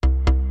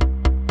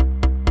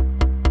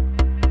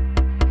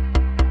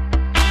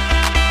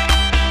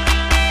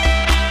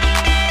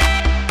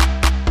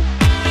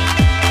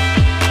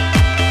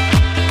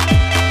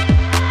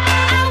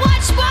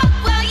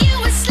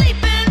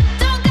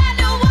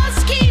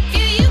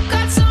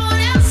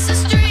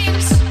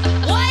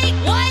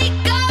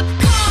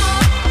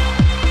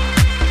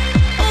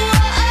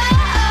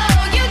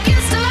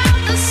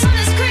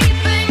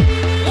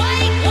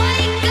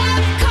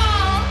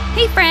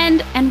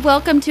and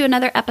welcome to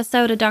another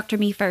episode of Dr.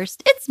 Me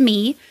First. It's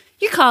me,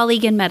 your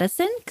colleague in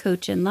medicine,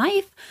 coach in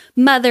life,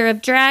 mother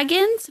of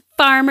dragons,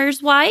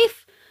 farmer's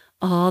wife,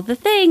 all the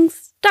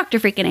things, Dr.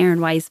 freaking Erin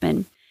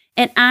Weisman.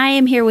 And I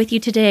am here with you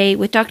today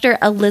with Dr.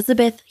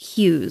 Elizabeth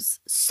Hughes.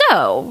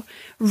 So,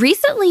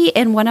 recently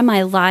in one of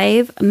my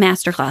live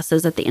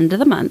masterclasses at the end of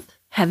the month,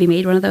 have you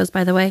made one of those,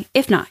 by the way?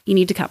 If not, you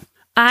need to come.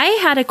 I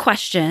had a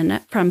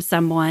question from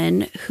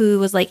someone who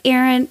was like,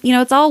 Erin,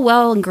 it's all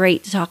well and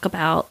great to talk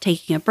about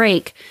taking a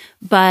break,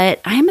 but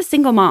I am a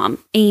single mom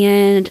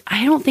and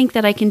I don't think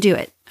that I can do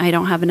it. I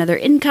don't have another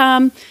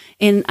income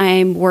and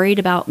I'm worried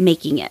about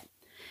making it.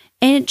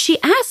 And she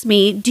asked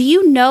me, do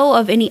you know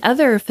of any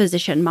other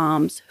physician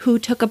moms who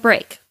took a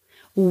break?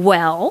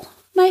 Well,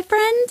 my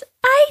friend,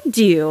 I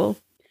do.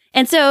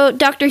 And so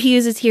Dr.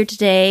 Hughes is here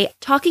today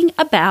talking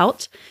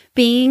about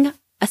being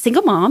a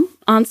single mom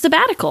on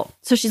sabbatical.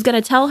 So she's going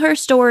to tell her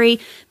story,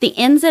 the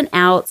ins and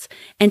outs,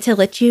 and to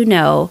let you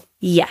know,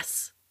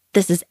 yes,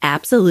 this is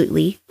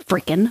absolutely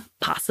freaking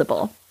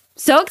possible.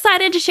 So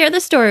excited to share the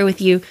story with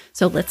you.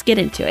 So let's get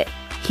into it.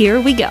 Here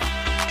we go.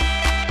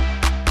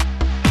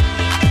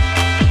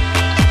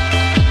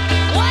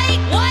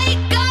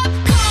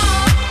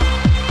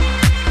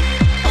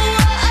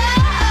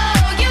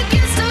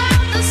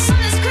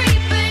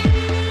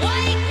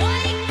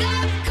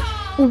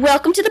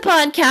 Welcome to the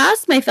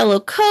podcast, my fellow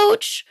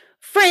coach,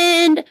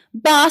 friend,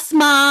 boss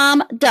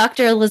mom,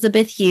 Dr.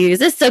 Elizabeth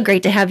Hughes. It's so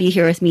great to have you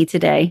here with me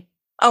today.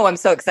 Oh, I'm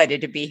so excited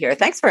to be here.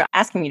 Thanks for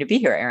asking me to be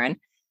here, Erin.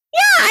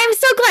 Yeah, I'm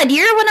so glad.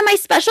 You're one of my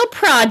special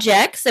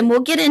projects, and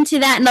we'll get into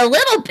that in a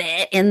little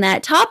bit in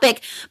that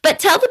topic. But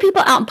tell the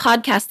people out in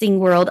podcasting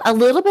world a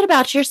little bit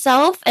about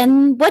yourself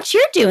and what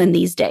you're doing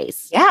these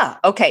days. Yeah.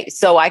 Okay.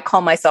 So I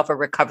call myself a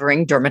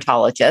recovering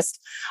dermatologist.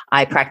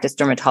 I practiced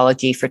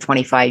dermatology for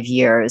 25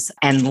 years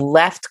and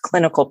left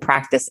clinical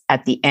practice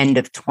at the end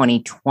of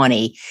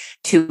 2020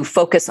 to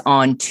focus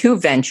on two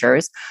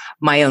ventures,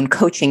 my own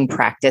coaching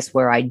practice,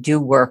 where I do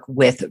work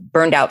with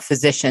burned out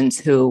physicians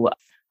who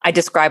I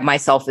describe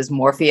myself as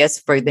Morpheus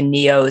for the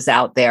Neos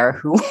out there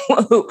who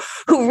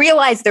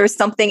realize there's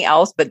something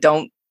else but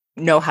don't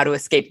know how to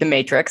escape the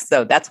matrix.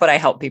 So that's what I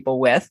help people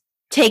with.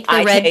 Take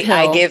the red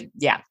pill.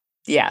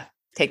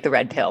 Take the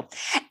red pill.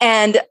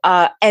 And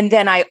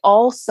then I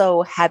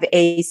also have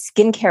a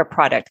skincare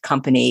product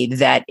company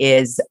that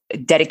is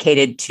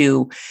dedicated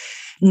to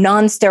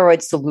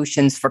non-steroid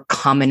solutions for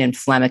common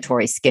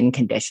inflammatory skin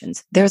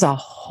conditions. There's a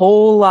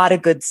whole lot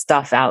of good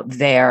stuff out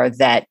there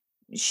that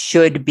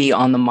should be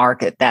on the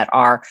market that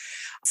are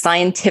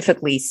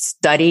scientifically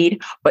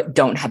studied, but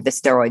don't have the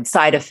steroid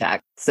side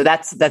effect. So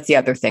that's the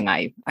other thing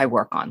I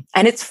work on.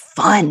 And it's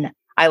fun.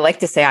 I like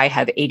to say I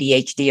have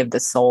ADHD of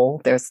the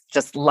soul. There's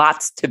just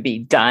lots to be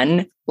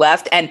done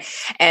left.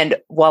 And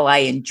while I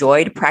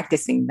enjoyed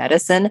practicing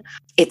medicine,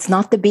 it's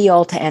not the be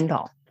all to end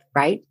all,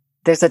 right?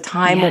 There's a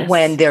time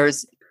when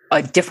there's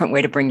a different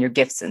way to bring your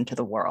gifts into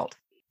the world.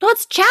 Well,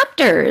 it's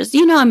chapters.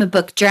 I'm a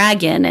book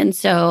dragon, and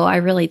so I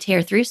really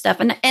tear through stuff.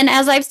 And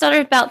as I've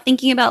started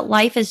thinking about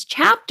life as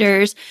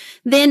chapters,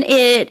 then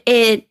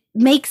it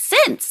makes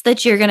sense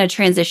that you're going to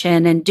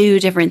transition and do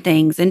different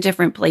things in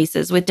different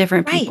places with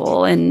different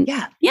people. And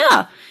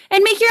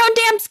and make your own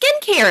damn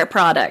skincare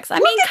products. I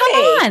mean, come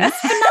on, it's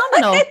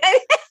phenomenal.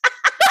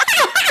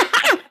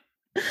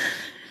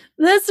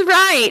 That's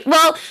right.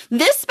 Well,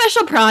 this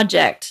special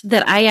project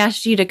that I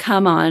asked you to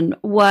come on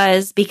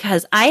was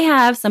because I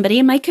have somebody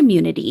in my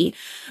community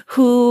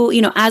who,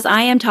 as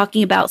I am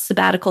talking about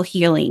sabbatical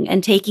healing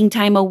and taking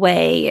time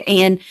away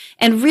and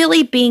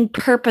really being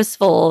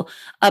purposeful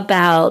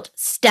about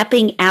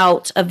stepping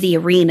out of the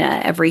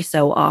arena every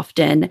so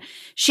often,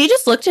 she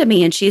just looked at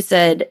me and she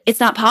said,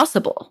 "It's not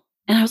possible."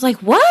 And I was like,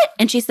 "What?"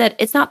 And she said,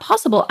 "It's not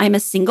possible. I'm a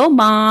single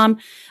mom.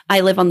 I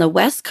live on the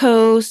West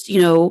Coast.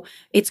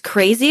 It's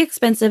crazy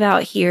expensive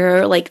out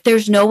here. Like,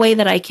 there's no way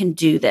that I can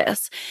do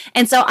this."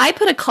 And so I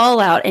put a call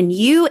out and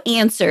you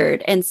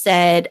answered and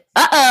said,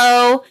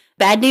 "Uh-oh,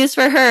 bad news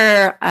for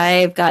her.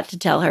 I've got to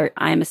tell her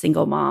I'm a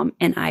single mom."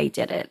 And I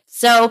did it.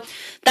 So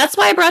that's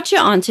why I brought you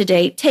on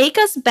today. Take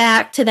us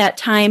back to that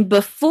time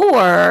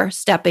before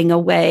stepping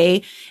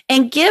away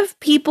and give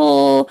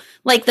people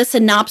like the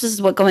synopsis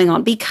of what's going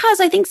on. Because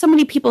I think so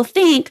many people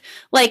think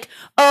like,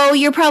 oh,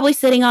 you're probably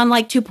sitting on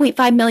like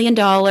 $2.5 million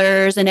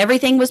and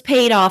everything was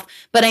paid off.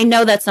 But I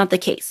know that's not the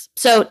case.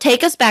 So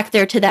take us back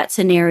there to that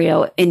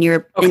scenario in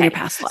your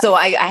past life. So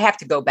I have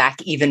to go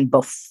back even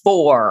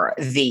before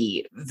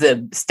the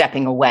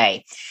stepping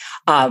away.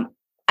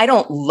 I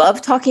don't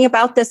love talking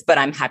about this, but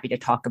I'm happy to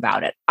talk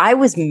about it. I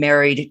was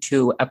married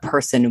to a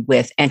person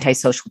with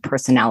antisocial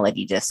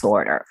personality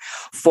disorder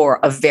for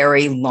a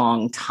very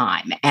long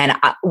time. And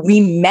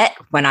we met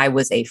when I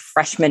was a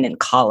freshman in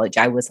college.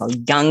 I was a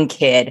young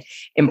kid,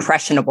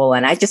 impressionable,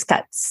 and I just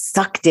got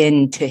sucked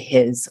into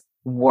his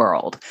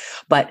world.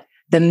 But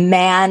the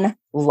man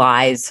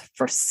lies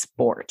for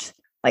sport.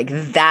 Like,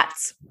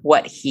 that's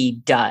what he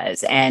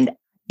does. And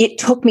it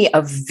took me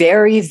a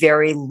very,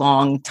 very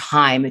long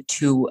time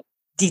to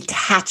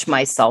detach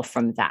myself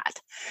from that.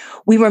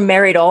 We were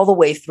married all the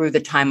way through the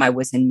time I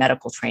was in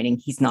medical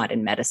training. He's not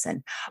in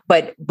medicine,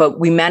 but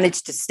we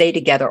managed to stay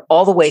together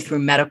all the way through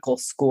medical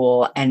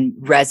school and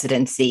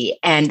residency.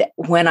 And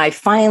when I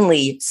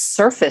finally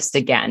surfaced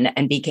again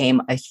and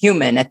became a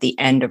human at the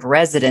end of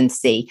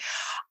residency,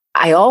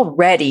 I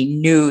already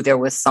knew there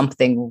was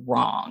something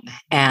wrong.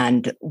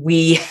 And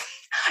we,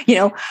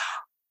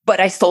 but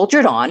I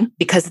soldiered on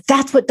because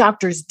that's what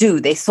doctors do.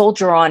 They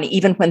soldier on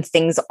even when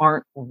things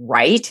aren't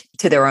right,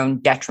 to their own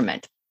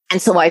detriment.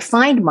 And so I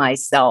find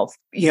myself,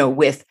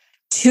 with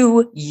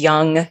 2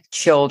 young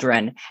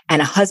children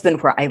and a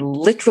husband where I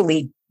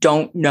literally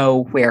don't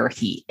know where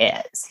he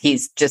is.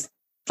 He's just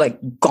like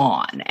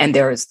gone. And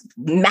there's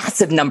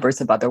massive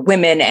numbers of other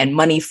women and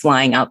money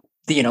flying out,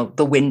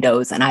 the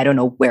windows, and I don't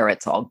know where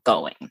it's all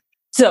going.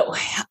 So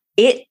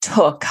it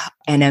took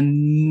an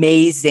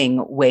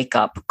amazing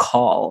wake-up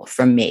call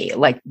from me,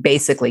 like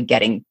basically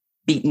getting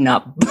beaten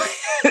up,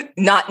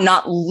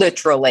 not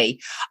literally,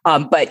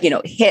 but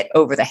hit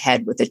over the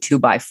head with a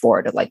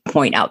 2x4 to like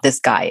point out this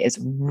guy is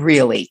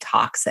really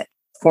toxic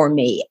for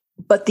me.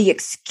 But the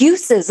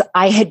excuses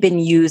I had been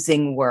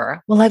using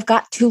were, well, I've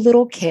got 2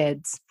 little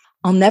kids.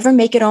 I'll never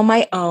make it on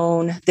my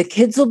own. The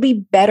kids will be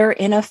better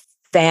in a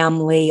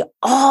family,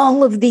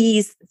 all of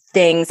these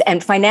things.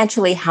 And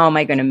financially, how am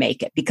I going to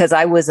make it? Because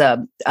I was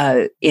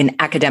in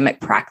academic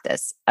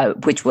practice,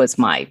 which was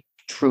my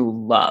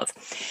true love.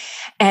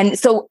 And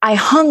so I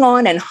hung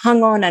on and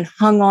hung on and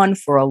hung on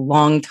for a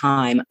long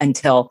time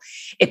until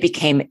it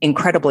became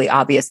incredibly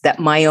obvious that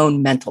my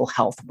own mental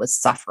health was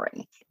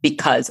suffering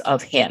because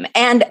of him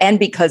and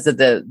because of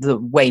the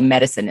way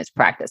medicine is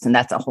practiced. And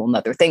that's a whole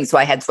nother thing. So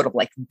I had sort of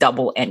like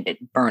double-ended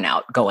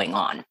burnout going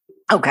on.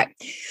 Okay.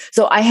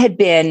 So I had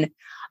been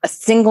a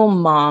single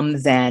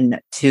mom then,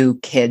 2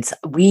 kids.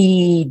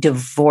 We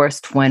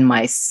divorced when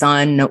my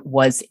son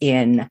was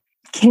in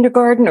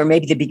kindergarten or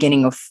maybe the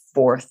beginning of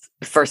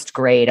first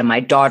grade. And my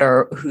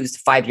daughter, who's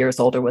 5 years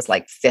older, was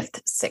like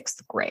 5th,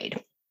 6th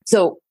grade.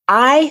 So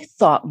I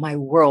thought my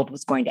world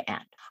was going to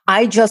end.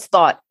 I just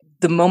thought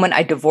the moment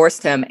I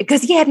divorced him,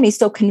 because he had me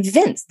so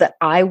convinced that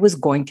I was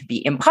going to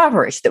be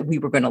impoverished, that we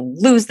were going to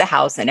lose the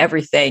house and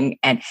everything.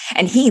 And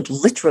he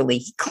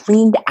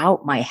cleaned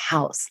out my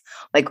house.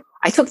 Like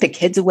I took the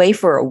kids away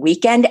for a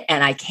weekend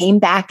and I came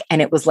back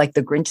and it was like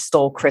the Grinch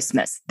stole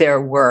Christmas.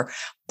 There were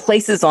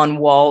places on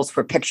walls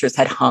where pictures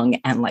had hung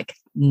and like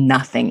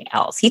nothing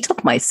else. He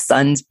took my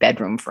son's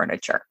bedroom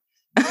furniture.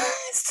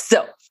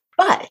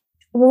 But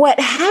what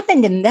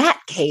happened in that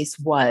case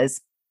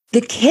was, the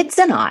kids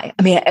and I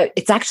mean,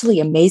 it's actually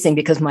amazing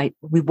because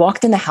we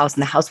walked in the house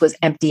and the house was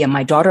empty. And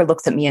my daughter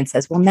looks at me and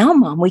says, well, now,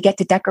 Mom, we get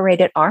to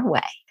decorate it our way.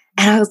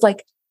 And I was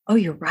like, oh,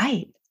 you're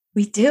right.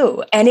 We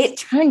do. And it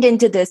turned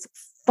into this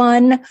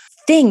fun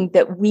thing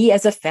that we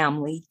as a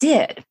family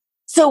did.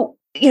 So,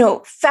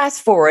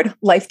 fast forward,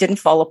 life didn't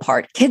fall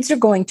apart. Kids are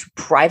going to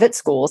private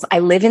schools. I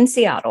live in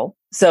Seattle.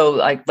 So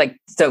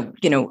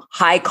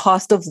high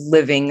cost of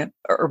living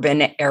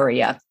urban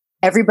area.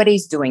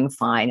 Everybody's doing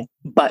fine,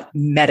 but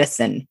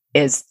medicine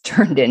is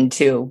turned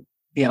into,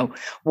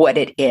 what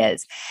it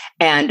is.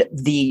 And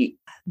the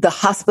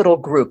hospital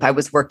group, I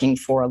was working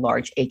for a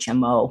large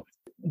HMO,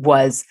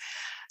 was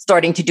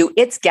starting to do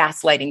its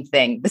gaslighting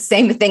thing, the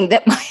same thing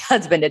that my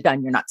husband had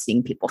done. You're not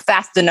seeing people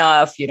fast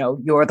enough,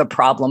 you're the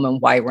problem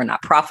and why we're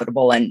not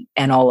profitable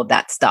and all of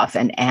that stuff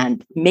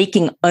and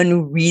making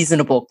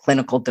unreasonable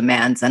clinical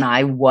demands. And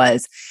I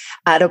was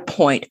at a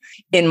point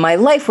in my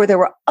life where there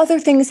were other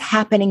things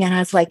happening. And I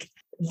was like,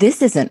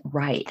 this isn't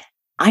right.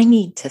 I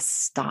need to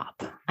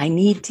stop. I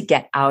need to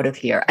get out of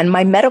here. And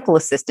my medical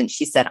assistant,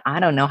 she said, I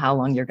don't know how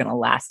long you're going to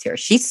last here.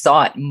 She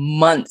saw it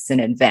months in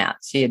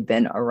advance. She had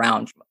been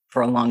around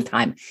for a long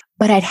time,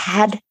 but I'd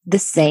had the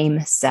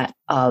same set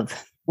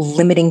of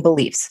limiting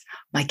beliefs.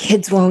 My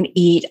kids won't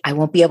eat. I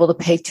won't be able to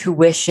pay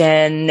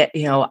tuition.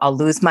 I'll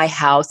lose my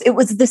house. It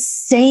was the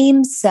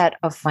same set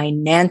of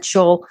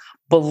financial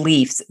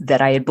beliefs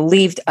that I had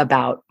believed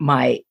about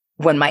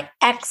when my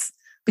ex,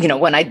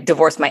 when I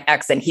divorced my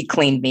ex and he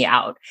cleaned me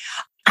out.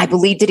 I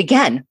believed it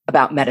again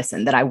about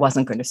medicine, that I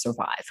wasn't going to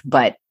survive.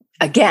 But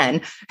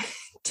again,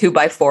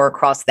 2x4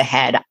 across the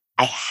head,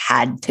 I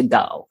had to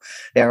go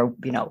there.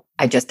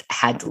 I just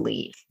had to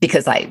leave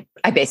because I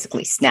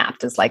basically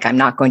snapped. It's like, I'm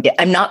not going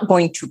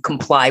to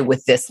comply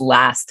with this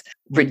last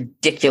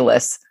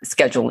ridiculous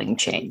scheduling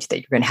change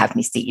that you're going to have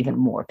me see even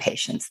more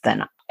patients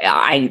than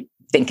I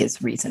think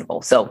is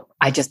reasonable. So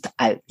I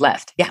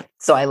left. Yeah.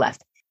 So I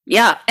left.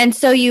 Yeah. And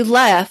so you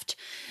left.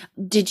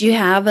 Did you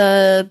have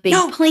a big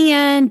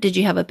plan? Did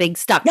you have a big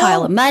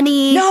stockpile of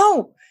money?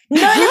 No.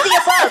 None of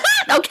the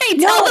above. Okay,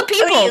 tell the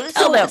people.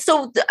 Tell them.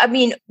 So,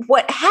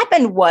 what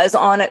happened was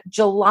on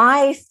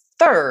July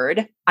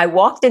 3rd, I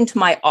walked into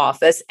my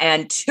office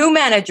and 2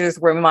 managers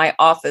were in my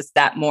office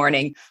that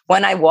morning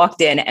when I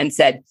walked in and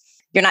said,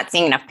 you're not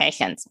seeing enough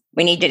patients.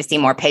 We need you to see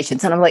more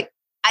patients. And I'm like,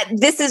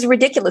 this is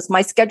ridiculous.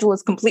 My schedule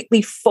is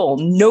completely full.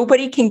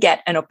 Nobody can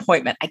get an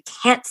appointment. I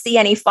can't see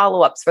any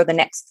follow-ups for the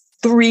next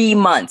 3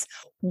 months.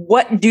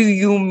 what do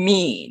you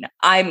mean?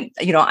 I'm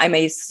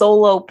a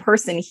solo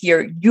person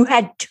here. You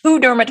had 2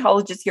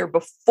 dermatologists here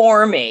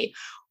before me.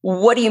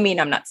 What do you mean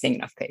I'm not seeing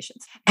enough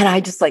patients? And I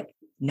just like,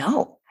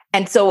 no.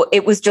 And so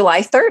it was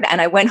July 3rd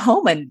and I went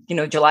home and,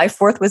 July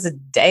 4th was a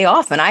day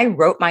off and I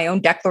wrote my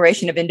own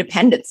Declaration of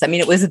Independence. I mean,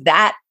 it was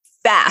that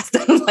fast.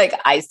 Like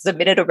I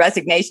submitted a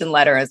resignation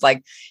letter. It's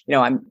like,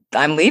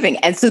 I'm leaving.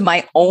 And so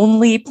my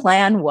only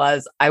plan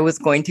was I was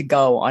going to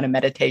go on a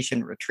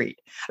meditation retreat.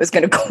 I was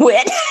going to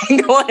quit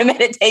and go on a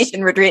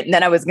meditation retreat. And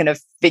then I was going to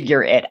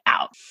figure it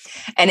out.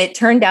 And it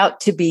turned out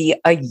to be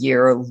a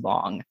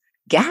year-long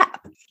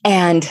gap.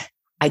 And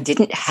I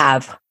didn't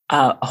have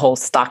a whole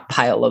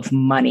stockpile of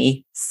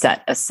money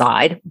set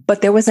aside,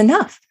 but there was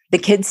enough. The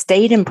kids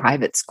stayed in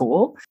private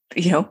school.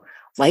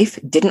 Life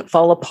didn't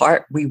fall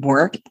apart. We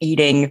weren't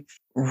eating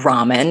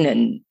ramen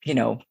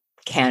and,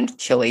 canned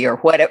chili or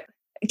whatever,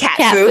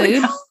 cat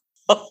food.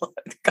 Oh,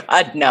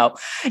 God, no.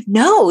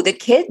 No, the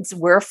kids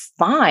were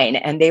fine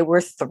and they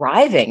were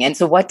thriving. And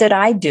so what did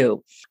I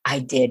do? I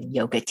did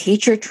yoga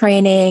teacher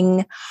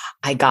training.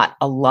 I got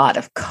a lot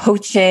of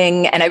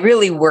coaching and I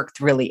really worked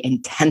really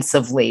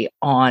intensively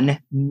on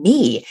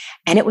me.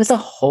 And it was a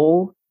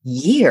whole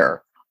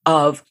year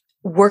of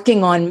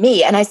working on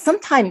me. And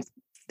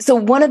so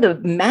one of the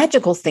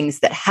magical things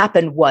that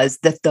happened was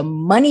that the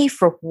money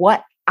for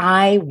what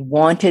I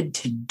wanted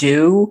to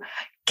do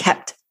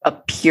kept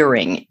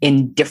appearing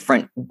in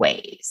different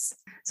ways.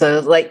 So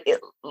like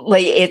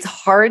it's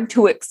hard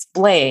to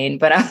explain,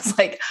 but I was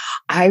like,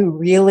 I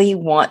really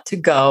want to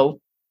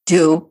go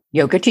do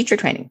yoga teacher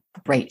training.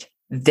 Great.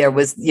 There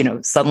was,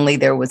 suddenly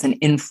there was an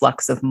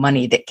influx of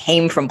money that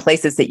came from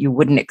places that you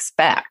wouldn't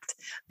expect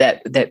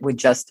that would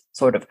just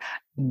sort of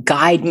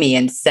guide me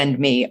and send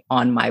me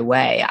on my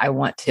way. I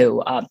want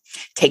to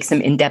take some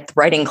in-depth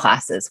writing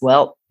classes.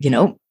 Well,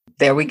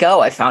 there we go.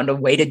 I found a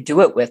way to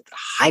do it with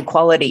high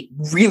quality,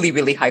 really,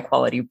 really high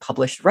quality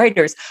published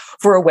writers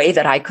for a way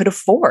that I could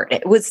afford.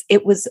 It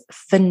was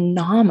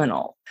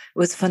phenomenal. It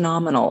was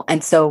phenomenal.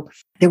 And so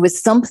there was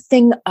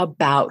something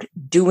about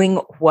doing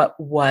what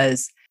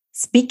was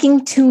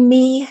speaking to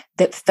me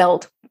that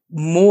felt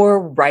more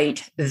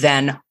right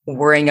than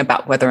worrying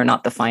about whether or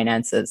not the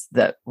finances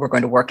that were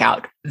going to work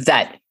out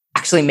that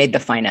actually made the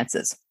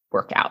finances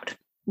work out.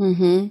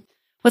 Mm-hmm.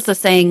 What's the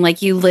saying?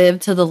 Like you live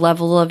to the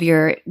level of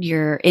your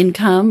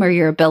income or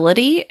your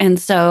ability. And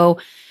so,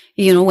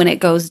 when it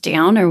goes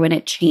down or when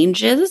it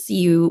changes,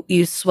 you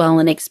swell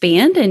and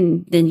expand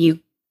and then you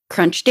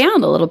crunch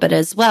down a little bit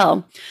as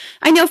well.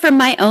 I know from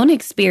my own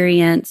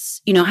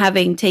experience,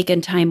 having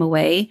taken time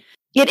away,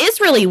 it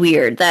is really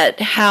weird that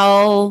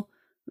how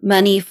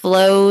money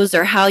flows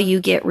or how you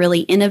get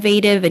really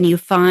innovative and you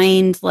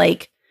find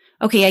like,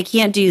 okay, I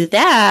can't do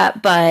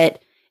that,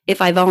 but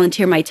if I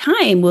volunteer my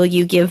time, will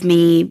you give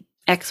me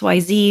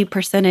XYZ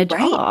percentage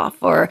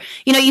off? Or,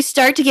 you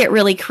start to get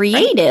really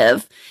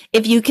creative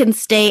if you can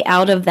stay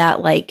out of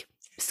that like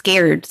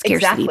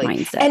scarcity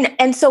mindset.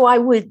 And so I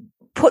would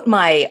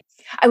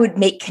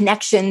make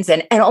connections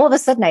and all of a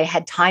sudden I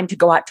had time to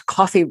go out to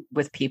coffee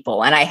with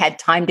people and I had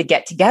time to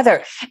get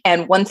together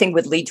and one thing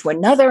would lead to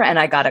another. And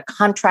I got a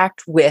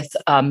contract with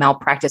a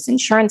malpractice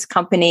insurance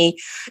company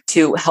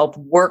to help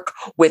work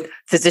with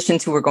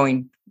physicians who were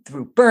going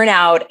through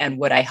burnout and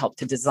would I help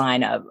to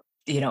design a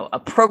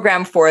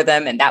program for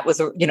them. And that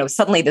was,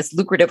 suddenly this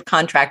lucrative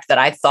contract that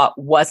I thought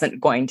wasn't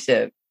going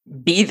to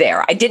be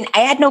there. I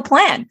had no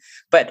plan,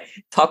 but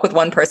talk with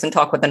one person,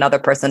 talk with another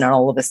person, and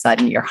all of a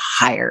sudden you're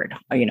hired,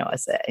 and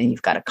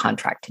you've got a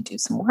contract to do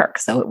some work.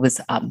 So it was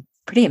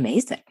pretty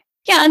amazing.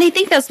 Yeah. And I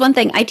think that's one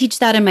thing. I teach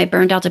that in my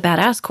Burned Out to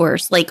Badass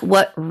course, like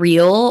what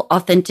real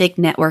authentic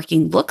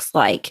networking looks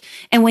like.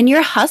 And when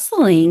you're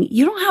hustling,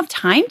 you don't have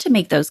time to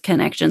make those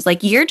connections.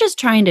 Like you're just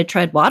trying to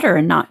tread water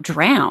and not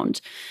drown.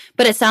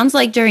 But it sounds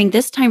like during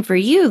this time for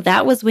you,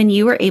 that was when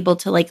you were able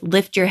to like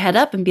lift your head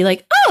up and be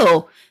like,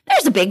 oh,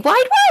 there's a big wide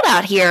world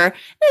out here.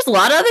 There's a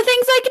lot of other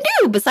things I can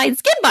do besides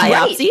skin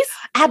biopsies. Right.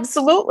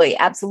 Absolutely.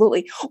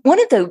 Absolutely.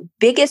 One of the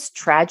biggest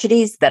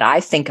tragedies that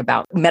I think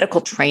about medical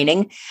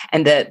training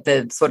and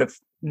the sort of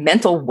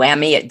mental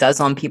whammy it does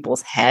on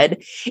people's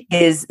head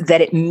is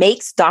that it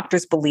makes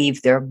doctors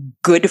believe they're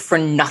good for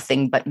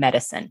nothing but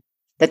medicine,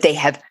 that they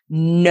have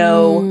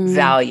no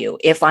value.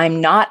 If I'm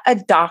not a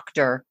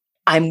doctor,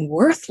 I'm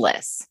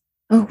worthless.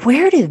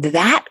 Where did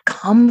that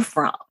come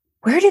from?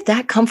 Where did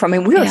that come from? I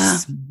mean, we are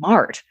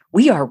smart.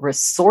 We are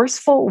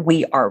resourceful.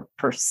 We are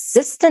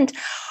persistent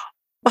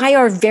by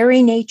our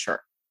very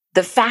nature.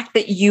 The fact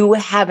that you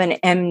have an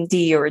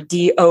MD or a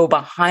DO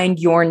behind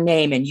your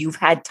name and you've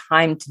had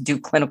time to do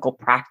clinical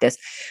practice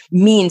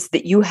means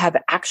that you have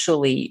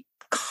actually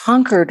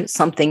conquered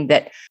something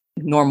that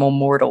normal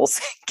mortals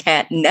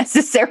can't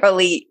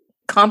necessarily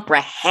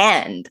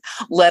comprehend,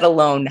 let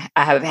alone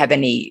have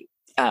any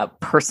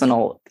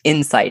personal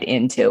insight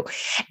into.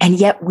 And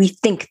yet we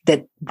think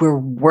that we're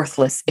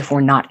worthless if we're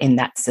not in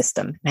that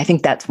system. And I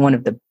think that's one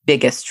of the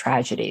biggest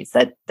tragedies.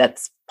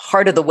 That's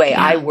part of the way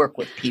I work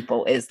with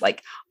people is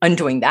like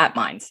undoing that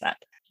mindset.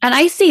 And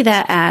I see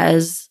that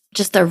as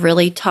just a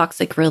really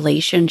toxic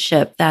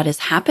relationship that is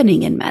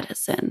happening in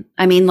medicine.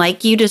 I mean,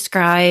 like you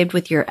described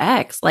with your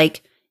ex,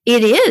 like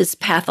it is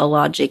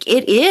pathologic.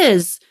 It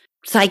is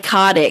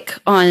psychotic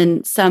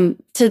on some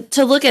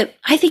to look at.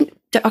 I think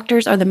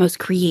doctors are the most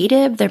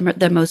creative, they're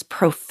the most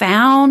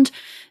profound,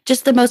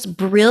 just the most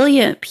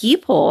brilliant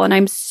people. And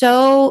I'm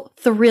so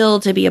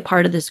thrilled to be a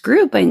part of this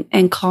group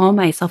and call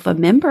myself a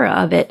member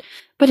of it.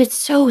 But it's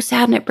so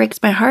sad and it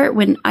breaks my heart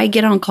when I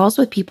get on calls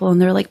with people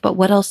and they're like, but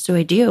what else do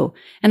I do?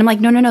 And I'm like,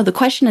 no. The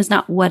question is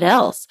not what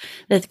else.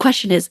 The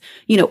question is,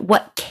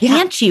 what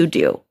can't you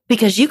do?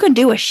 Because you can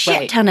do a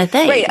shit ton of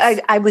things.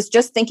 Right. I was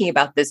just thinking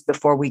about this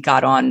before we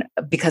got on,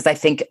 because I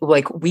think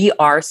like we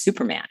are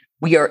Superman.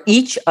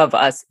 Each of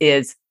us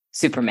is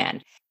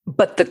Superman.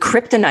 But the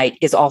kryptonite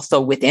is also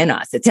within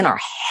us. It's in our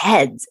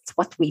heads. It's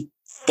what we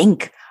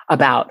think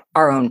about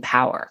our own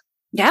power.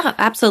 Yeah,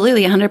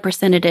 absolutely.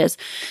 100% it is.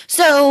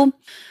 So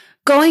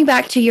going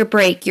back to your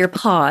break, your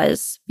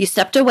pause, you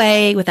stepped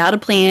away without a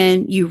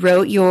plan. You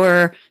wrote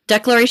your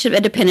Declaration of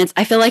Independence.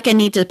 I feel like I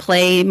need to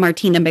play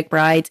Martina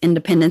McBride's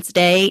Independence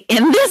Day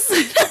in this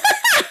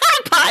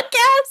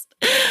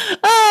podcast.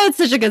 Oh, it's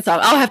such a good song.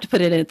 I'll have to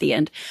put it in at the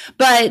end.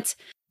 But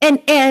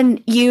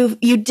And you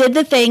did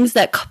the things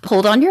that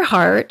pulled on your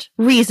heart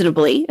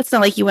reasonably. It's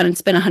not like you went and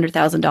spent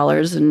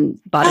 $100,000 and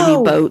bought a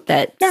new boat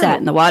that sat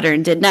in the water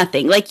and did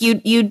nothing. Like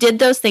you did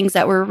those things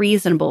that were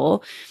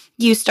reasonable.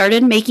 You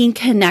started making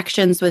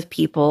connections with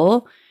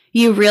people.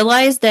 You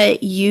realized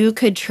that you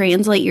could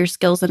translate your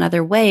skills in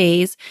other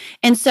ways.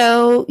 And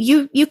so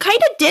you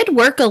kind of did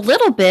work a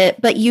little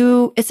bit, but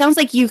it sounds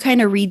like you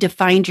kind of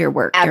redefined your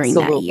work during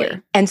that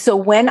year. And so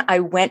when I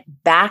went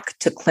back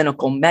to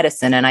clinical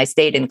medicine, and I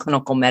stayed in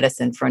clinical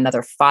medicine for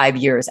another 5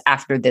 years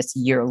after this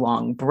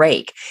year-long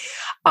break,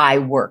 I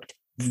worked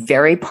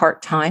very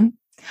part-time.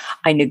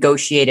 I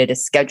negotiated a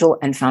schedule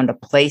and found a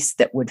place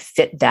that would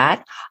fit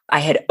that. I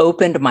had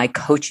opened my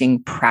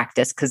coaching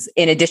practice because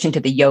in addition to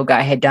the yoga,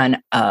 I had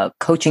done a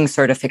coaching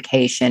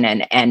certification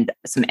and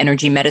some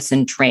energy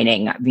medicine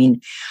training. I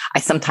mean, I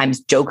sometimes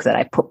joke that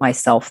I put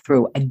myself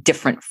through a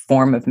different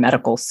form of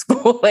medical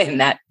school in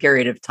that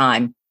period of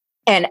time.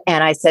 And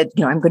I said,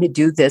 I'm going to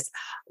do this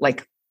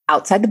like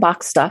outside the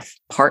box stuff,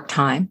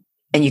 part-time.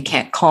 And you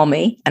can't call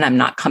me and I'm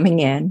not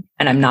coming in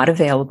and I'm not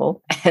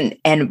available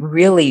and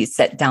really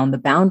set down the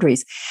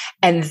boundaries.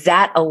 And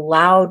that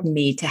allowed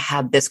me to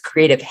have this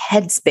creative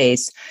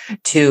headspace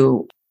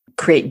to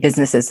create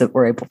businesses that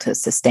were able to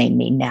sustain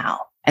me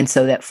now. And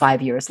so that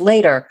 5 years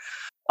later,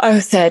 I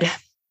said,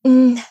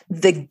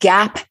 the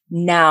gap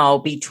now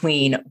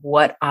between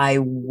what I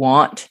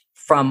want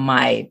from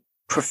my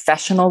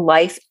professional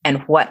life and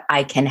what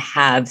I can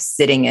have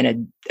sitting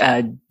in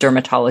a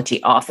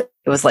dermatology office,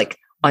 it was like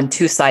on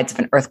two sides of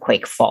an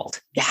earthquake fault.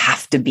 You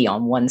have to be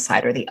on one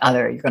side or the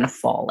other. You're going to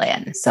fall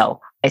in. So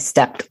I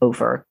stepped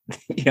over,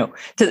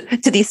 to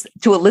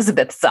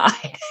Elizabeth's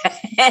side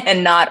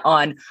and not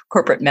on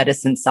corporate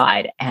medicine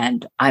side.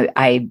 And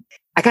I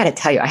got to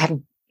tell you,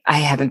 I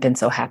haven't been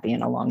so happy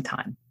in a long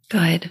time.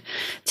 Good.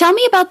 Tell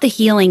me about the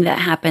healing that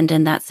happened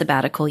in that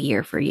sabbatical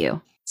year for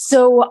you.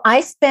 So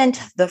I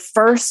spent the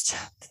first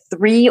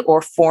 3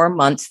 or 4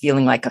 months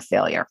feeling like a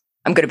failure.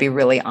 I'm going to be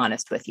really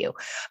honest with you,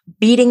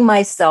 beating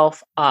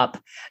myself up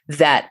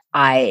that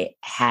I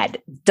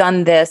had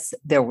done this.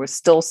 There was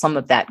still some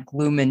of that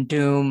gloom and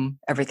doom.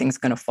 Everything's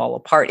going to fall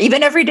apart. Even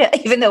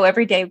though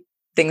every day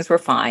things were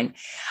fine,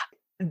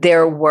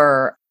 there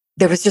was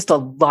just a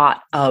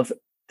lot of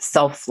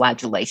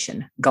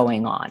self-flagellation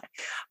going on.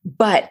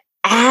 But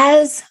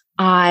as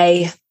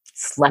I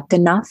slept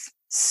enough,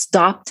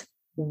 stopped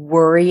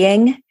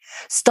worrying,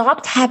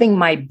 stopped having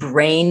my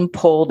brain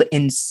pulled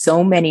in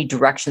so many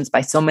directions by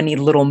so many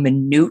little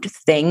minute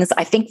things.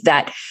 I think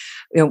that,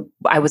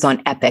 I was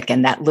on Epic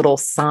and that little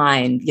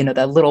sign,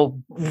 that little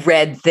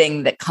red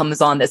thing that comes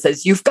on that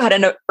says, you've got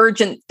an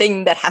urgent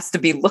thing that has to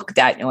be looked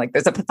at. Like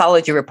there's a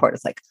pathology report.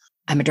 It's like,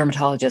 I'm a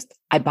dermatologist.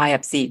 I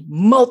biopsy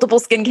multiple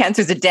skin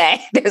cancers a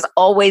day. There's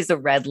always a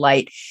red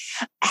light.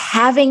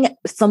 Having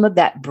some of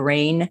that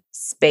brain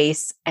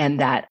space and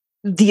that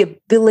the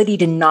ability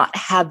to not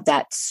have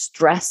that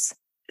stress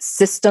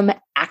system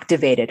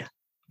activated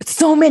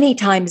so many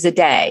times a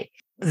day,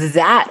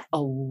 that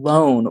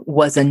alone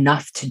was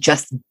enough to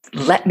just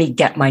let me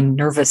get my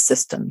nervous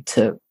system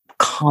to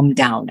calm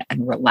down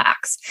and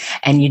relax.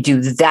 And you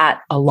do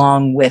that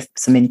along with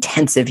some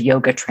intensive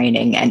yoga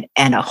training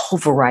and a whole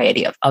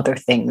variety of other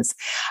things.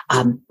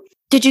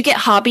 Did you get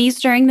hobbies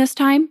during this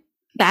time?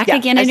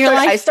 Again in your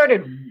life? I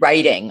started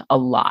writing a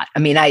lot. I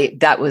mean,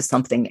 that was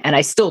something, and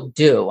I still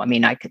do. I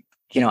mean, I could,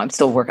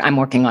 I'm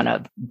working on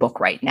a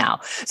book right now.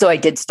 So I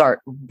did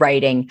start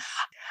writing,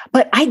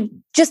 but I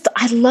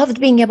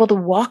loved being able to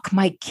walk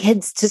my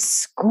kids to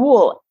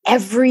school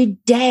every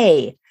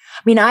day.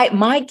 I mean,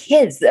 my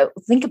kids,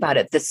 think about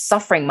it, the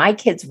suffering, my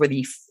kids were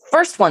the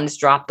first ones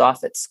dropped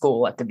off at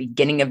school at the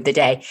beginning of the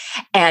day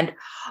and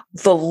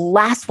the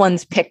last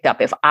ones picked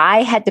up. If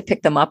I had to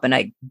pick them up and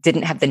I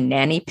didn't have the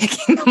nanny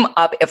picking them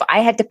up, if I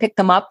had to pick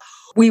them up,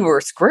 we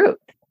were screwed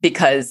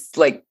because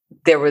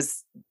there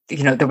was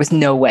there was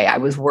no way I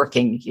was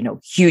working,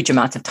 huge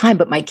amounts of time,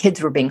 but my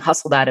kids were being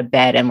hustled out of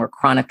bed and were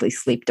chronically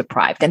sleep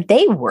deprived. And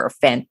they were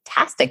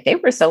fantastic. They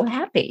were so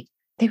happy.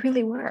 They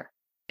really were.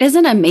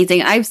 Isn't it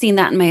amazing? I've seen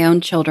that in my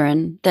own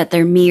children, that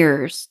they're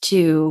mirrors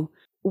to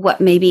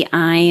what maybe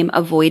I'm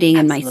avoiding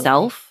in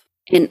myself.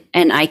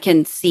 And I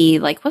can see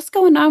like what's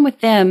going on with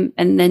them.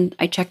 And then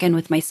I check in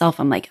with myself.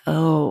 I'm like,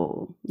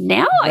 oh,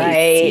 now I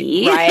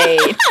see.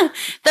 Right.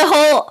 The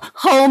whole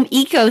home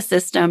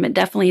ecosystem, it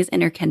definitely is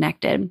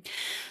interconnected.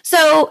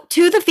 So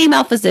to the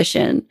female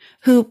physician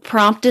who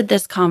prompted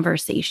this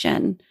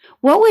conversation,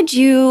 what would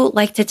you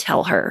like to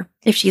tell her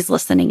if she's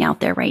listening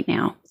out there right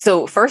now?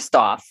 So first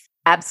off,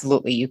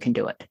 absolutely, you can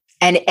do it.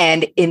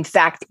 And in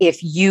fact,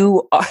 if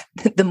you are,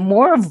 the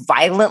more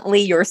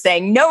violently you're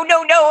saying, no,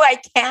 I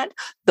can't,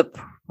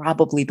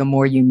 probably the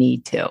more you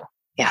need to.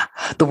 Yeah.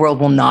 The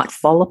world will not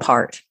fall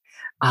apart.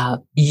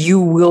 You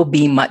will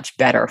be much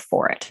better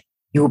for it.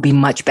 You will be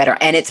much better.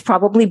 And it's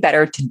probably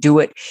better to do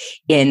it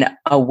in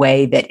a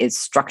way that is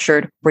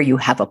structured, where you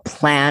have a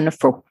plan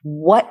for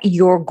what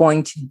you're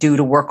going to do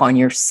to work on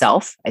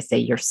yourself. I say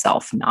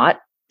yourself, not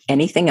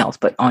anything else,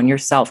 but on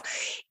yourself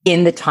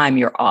in the time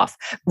you're off,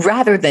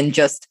 rather than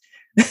just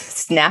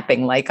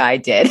snapping like I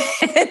did,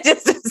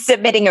 just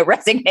submitting a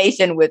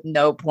resignation with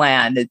no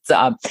plan. It's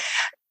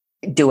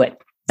do it.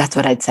 That's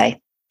what I'd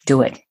say.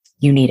 Do it.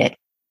 You need it.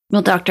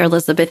 Well, Dr.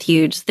 Elizabeth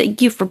Hughes, thank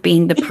you for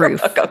being the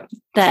proof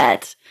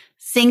that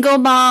single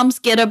moms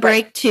get a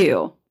break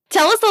too.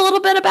 Tell us a little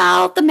bit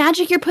about the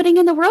magic you're putting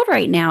in the world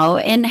right now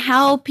and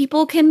how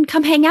people can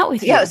come hang out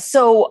with you. Yeah.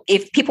 So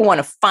if people want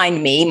to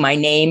find me, my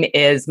name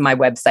is my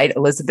website,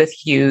 Elizabeth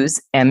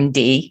Hughes,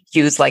 MD,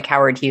 Hughes like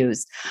Howard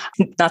Hughes.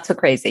 Not so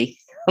crazy,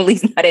 at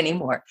least not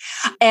anymore.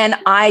 And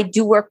I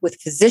do work with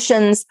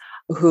physicians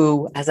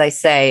who, as I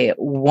say,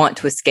 want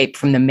to escape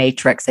from the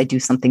matrix. I do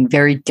something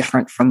very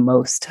different from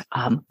most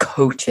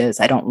coaches.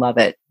 I don't love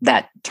it,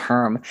 that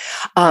term.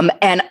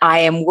 And I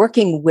am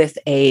working with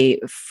a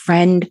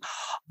friend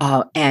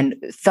and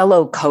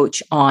fellow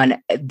coach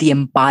on the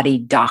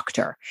embodied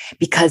doctor,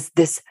 because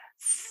this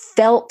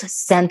felt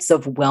sense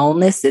of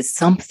wellness is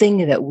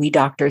something that we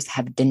doctors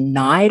have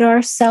denied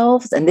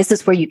ourselves. And this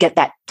is where you get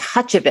that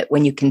touch of it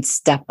when you can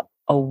step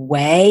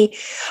away.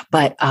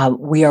 But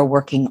we are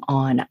working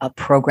on a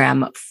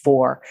program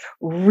for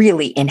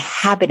really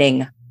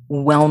inhabiting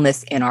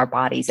wellness in our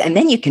bodies. And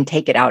then you can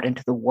take it out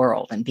into the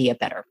world and be a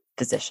better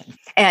physician.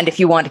 And if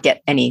you want to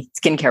get any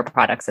skincare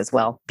products as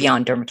well,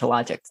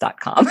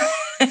 beyonddermatologics.com.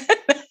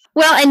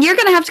 Well, and you're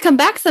going to have to come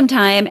back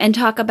sometime and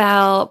talk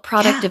about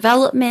product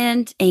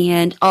development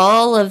and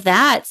all of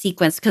that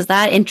sequence, because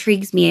that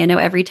intrigues me. I know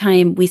every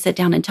time we sit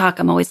down and talk,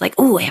 I'm always like,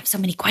 oh, I have so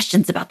many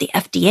questions about the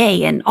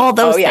FDA and all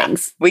those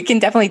things. We can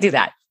definitely do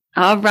that.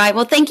 All right.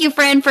 Well, thank you,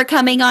 friend, for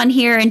coming on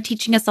here and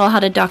teaching us all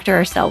how to doctor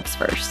ourselves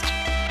first.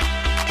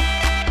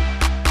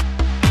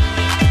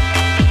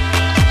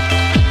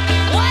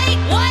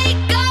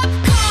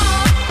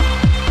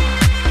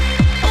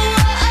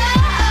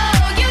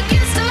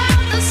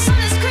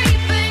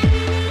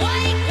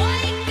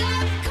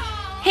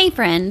 Hey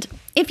friend,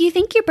 if you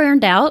think you're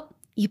burned out,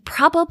 you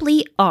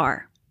probably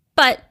are.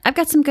 But I've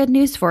got some good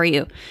news for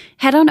you.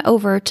 Head on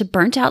over to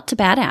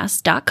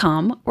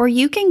burnouttobadass.com where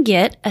you can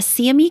get a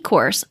CME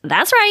course.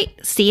 That's right,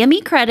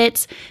 CME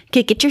credits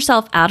to get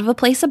yourself out of a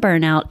place of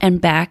burnout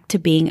and back to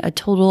being a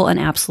total and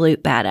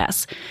absolute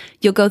badass.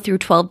 You'll go through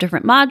 12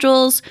 different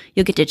modules.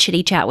 You'll get to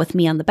chitty chat with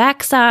me on the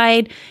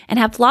backside and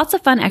have lots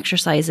of fun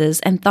exercises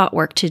and thought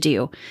work to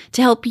do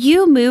to help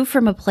you move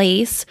from a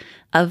place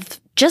of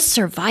just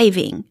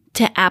surviving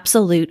to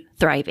absolute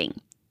thriving.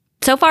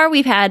 So far,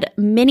 we've had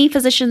many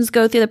physicians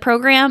go through the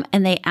program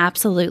and they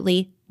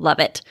absolutely love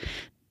it.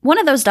 One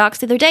of those docs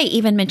the other day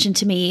even mentioned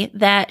to me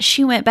that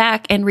she went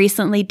back and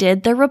recently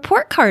did the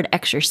report card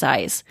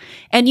exercise.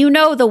 And you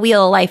know the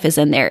Wheel of Life is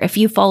in there. If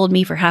you followed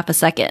me for half a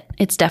second,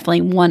 it's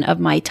definitely one of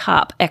my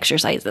top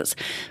exercises.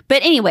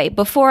 But anyway,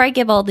 before I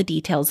give all the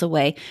details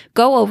away,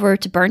 go over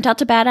to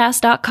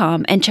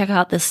burnouttobadass.com and check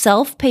out the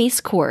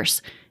self-paced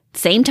course.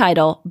 Same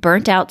title,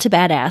 Burnt Out to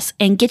Badass,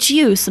 and get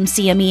you some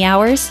CME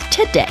hours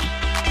today.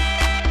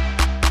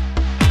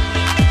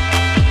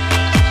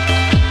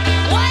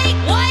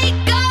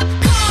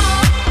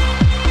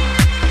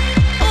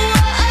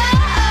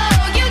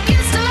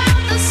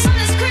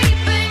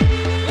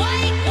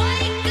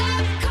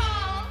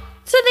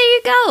 So there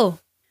you go.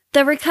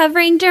 The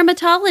recovering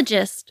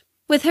dermatologist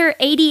with her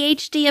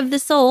ADHD of the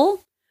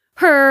soul,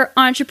 her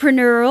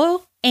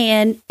entrepreneurial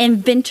and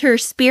inventor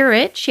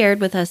spirit shared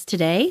with us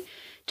today,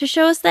 to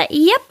show us that,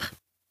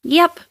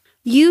 yep,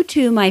 you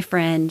too, my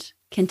friend,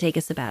 can take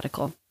a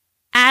sabbatical.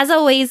 As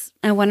always,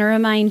 I want to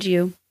remind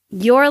you,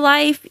 your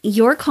life,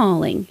 your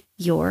calling,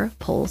 your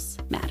pulse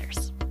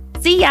matters.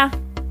 See ya.